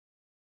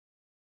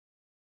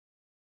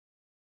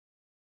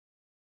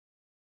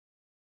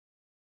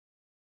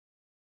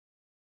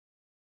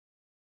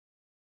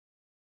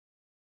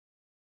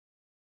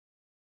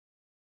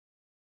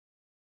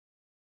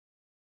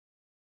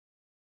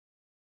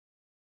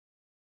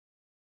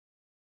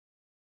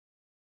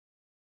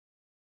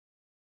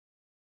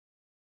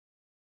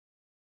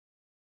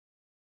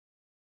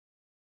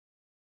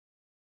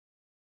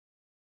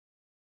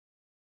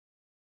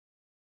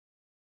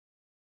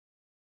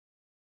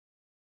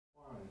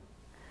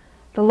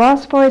The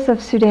Lost Boys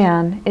of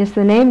Sudan is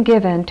the name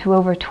given to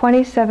over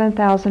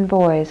 27,000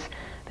 boys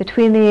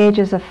between the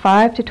ages of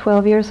 5 to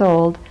 12 years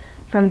old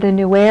from the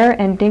Nuer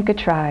and Dinka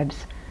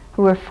tribes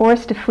who were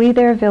forced to flee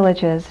their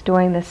villages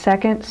during the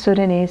Second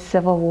Sudanese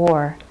Civil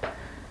War.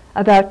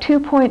 About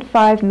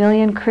 2.5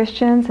 million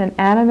Christians and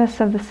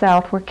animists of the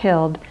South were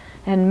killed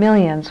and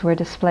millions were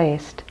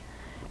displaced.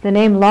 The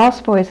name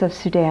Lost Boys of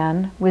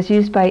Sudan was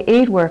used by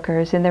aid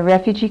workers in the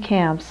refugee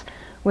camps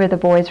where the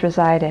boys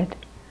resided.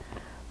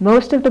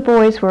 Most of the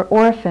boys were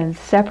orphans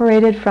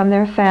separated from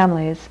their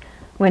families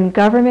when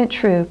government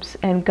troops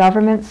and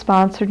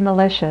government-sponsored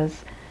militias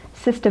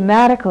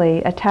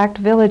systematically attacked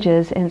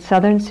villages in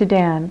southern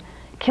Sudan,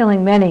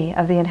 killing many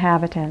of the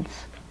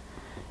inhabitants.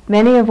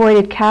 Many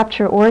avoided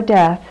capture or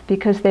death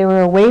because they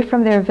were away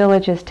from their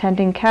villages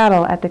tending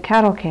cattle at the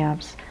cattle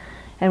camps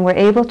and were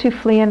able to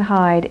flee and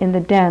hide in the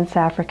dense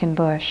African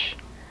bush.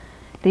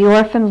 The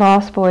orphan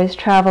lost boys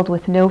traveled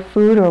with no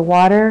food or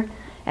water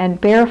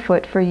and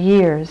barefoot for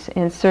years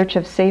in search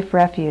of safe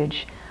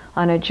refuge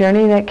on a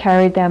journey that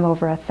carried them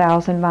over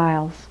 1,000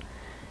 miles.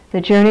 The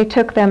journey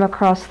took them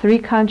across 3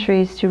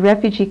 countries to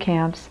refugee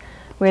camps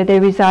where they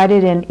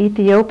resided in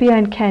Ethiopia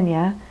and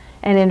Kenya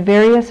and in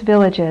various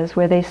villages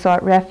where they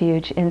sought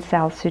refuge in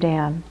South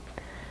Sudan.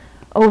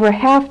 Over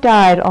half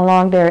died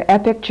along their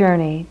epic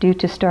journey due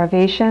to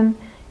starvation,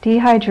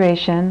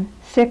 dehydration,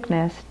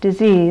 sickness,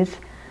 disease,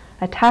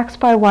 attacks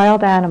by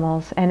wild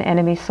animals, and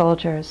enemy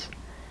soldiers.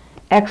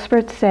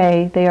 Experts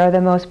say they are the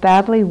most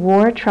badly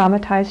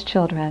war-traumatized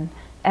children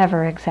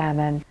ever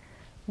examined.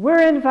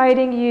 We're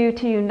inviting you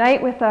to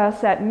unite with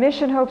us at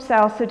Mission Hope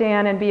South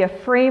Sudan and be a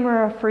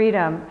framer of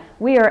freedom.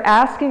 We are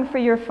asking for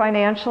your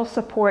financial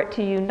support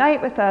to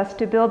unite with us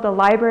to build the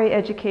Library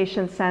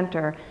Education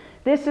Center.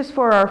 This is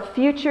for our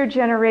future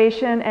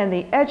generation and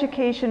the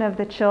education of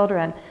the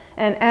children.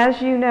 And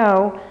as you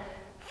know,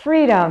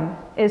 freedom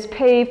is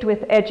paved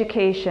with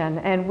education,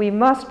 and we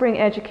must bring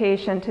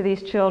education to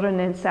these children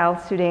in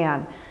South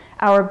Sudan.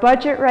 Our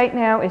budget right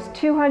now is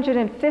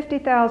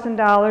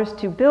 $250,000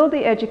 to build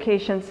the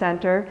education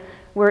center.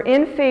 We're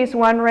in phase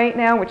 1 right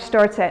now, which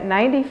starts at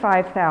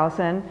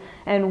 $95,000.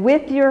 And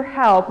with your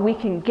help, we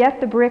can get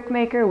the brick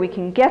maker, we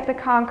can get the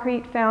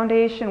concrete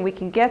foundation, we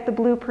can get the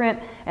blueprint,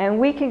 and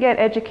we can get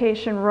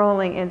education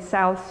rolling in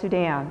South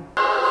Sudan.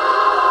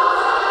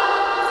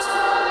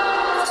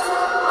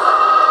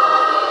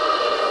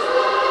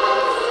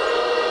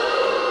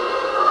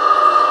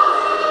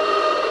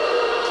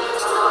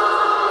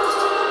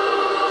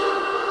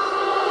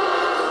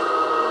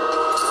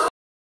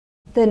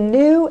 The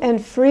new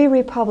and free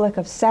Republic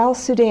of South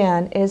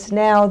Sudan is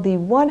now the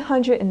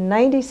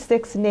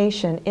 196th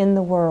nation in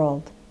the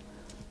world.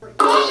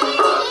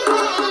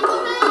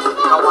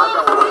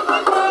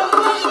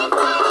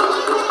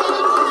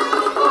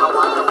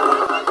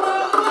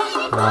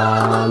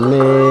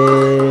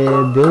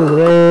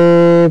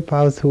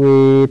 How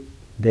sweet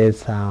they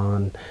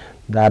sound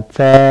that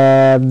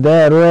saved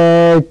the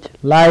wretch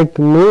like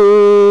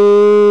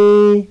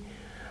me.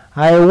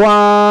 I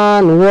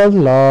once was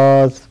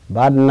lost,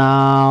 but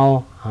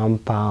now I'm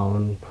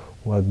found,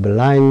 was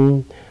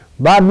blind,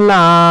 but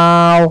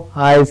now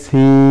I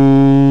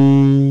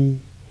see.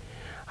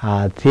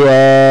 As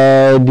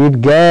I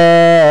did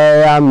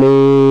get a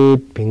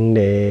meeting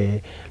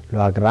day,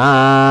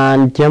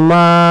 Luagran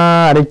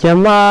chemanen,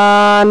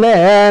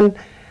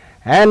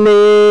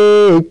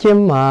 any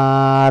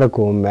chemar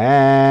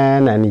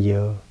kumen and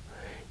you.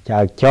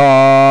 Chak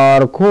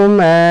chor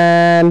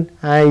kumen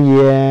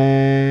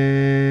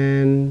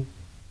ayen.